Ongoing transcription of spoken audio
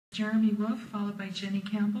Jeremy Wolf, followed by Jenny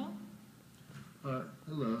Campbell.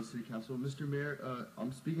 Hello, City Council. Mr. Mayor,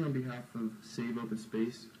 I'm speaking on behalf of Save Open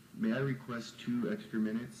Space. May I request 2 extra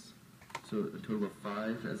minutes? So a total of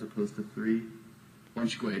 5 as opposed to 3. Why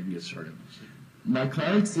don't you go ahead and get started? My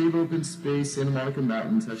client, Save Open Space Santa Monica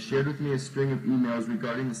Mountains, has shared with me a string of emails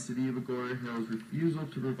regarding the City of Agoura Hills' refusal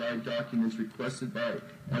to provide documents requested by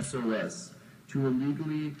SOS to a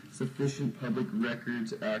legally sufficient Public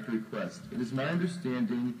Records Act request. It is my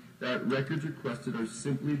understanding that records requested are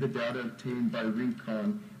simply the data obtained by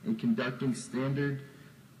RINCON in conducting standard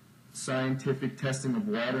scientific testing of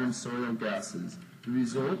water and soil gases. The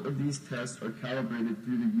result of these tests are calibrated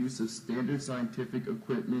through the use of standard scientific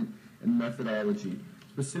equipment and methodology.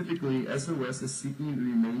 Specifically, SOS is seeking the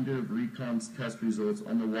remainder of RINCON's test results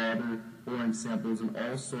on the water, boring samples, and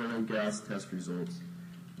all soil gas test results.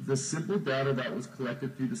 The simple data that was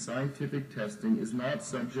collected through the scientific testing is not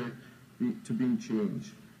subject to being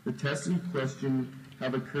changed. The tests in question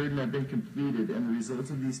have occurred and have been completed, and the results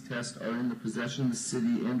of these tests are in the possession of the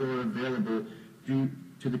city and or available due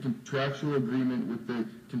to the contractual agreement with the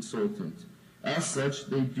consultant. As such,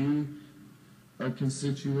 they do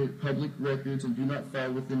constitute public records and do not fall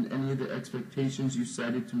within any of the expectations you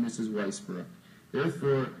cited to Mrs. Weisbrook.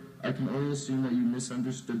 Therefore, I can only assume that you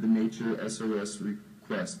misunderstood the nature of SOS request.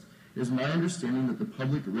 It is my understanding that the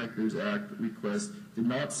Public Records Act request did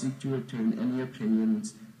not seek to obtain any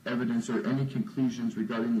opinions, evidence, or any conclusions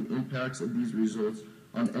regarding the impacts of these results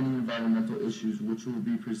on any environmental issues which will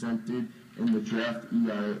be presented in the draft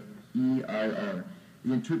EIR.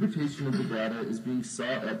 The interpretation of the data is being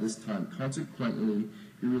sought at this time. Consequently,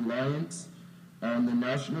 the reliance on the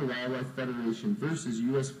National Wildlife Federation versus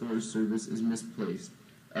U.S. Forest Service is misplaced.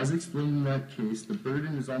 As explained in that case, the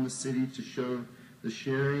burden is on the city to show the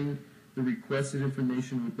sharing the requested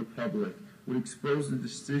information with the public would expose the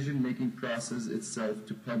decision-making process itself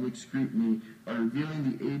to public scrutiny by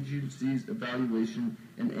revealing the agency's evaluation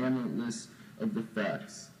and analysis of the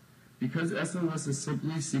facts. Because SOS is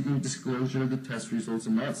simply seeking disclosure of the test results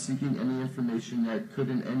and not seeking any information that could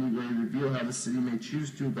in any way reveal how the city may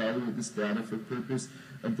choose to evaluate this data for purpose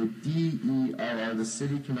of the DEIR, the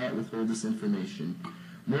city cannot withhold this information.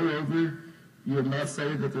 Moreover, you have not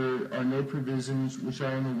cited that there are no provisions which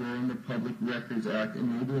I am aware in the Public Records Act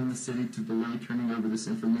enabling the city to delay turning over this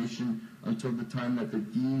information until the time that the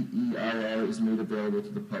DEIR is made available to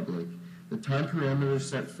the public. The time parameters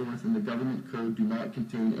set forth in the government code do not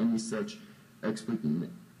contain any such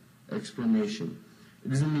explanation.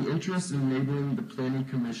 It is in the interest of enabling the planning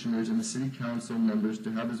commissioners and the city council members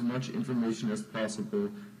to have as much information as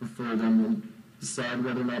possible before them and decide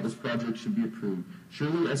whether or not this project should be approved.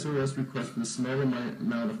 Surely SOS requests for the small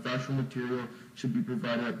amount of factual material should be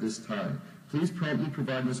provided at this time. Please promptly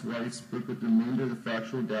provide Ms. Weisbrook with the remainder of the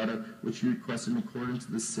factual data which you requested in accordance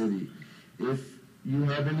to the city. If you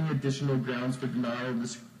have any additional grounds for denial of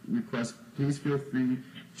this request, please feel free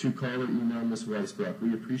to call or email Ms. Weisbrook.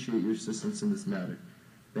 We appreciate your assistance in this matter.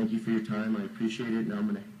 Thank you for your time. I appreciate it. Now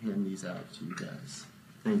I'm going to hand these out to you guys.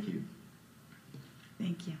 Thank you.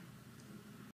 Thank you.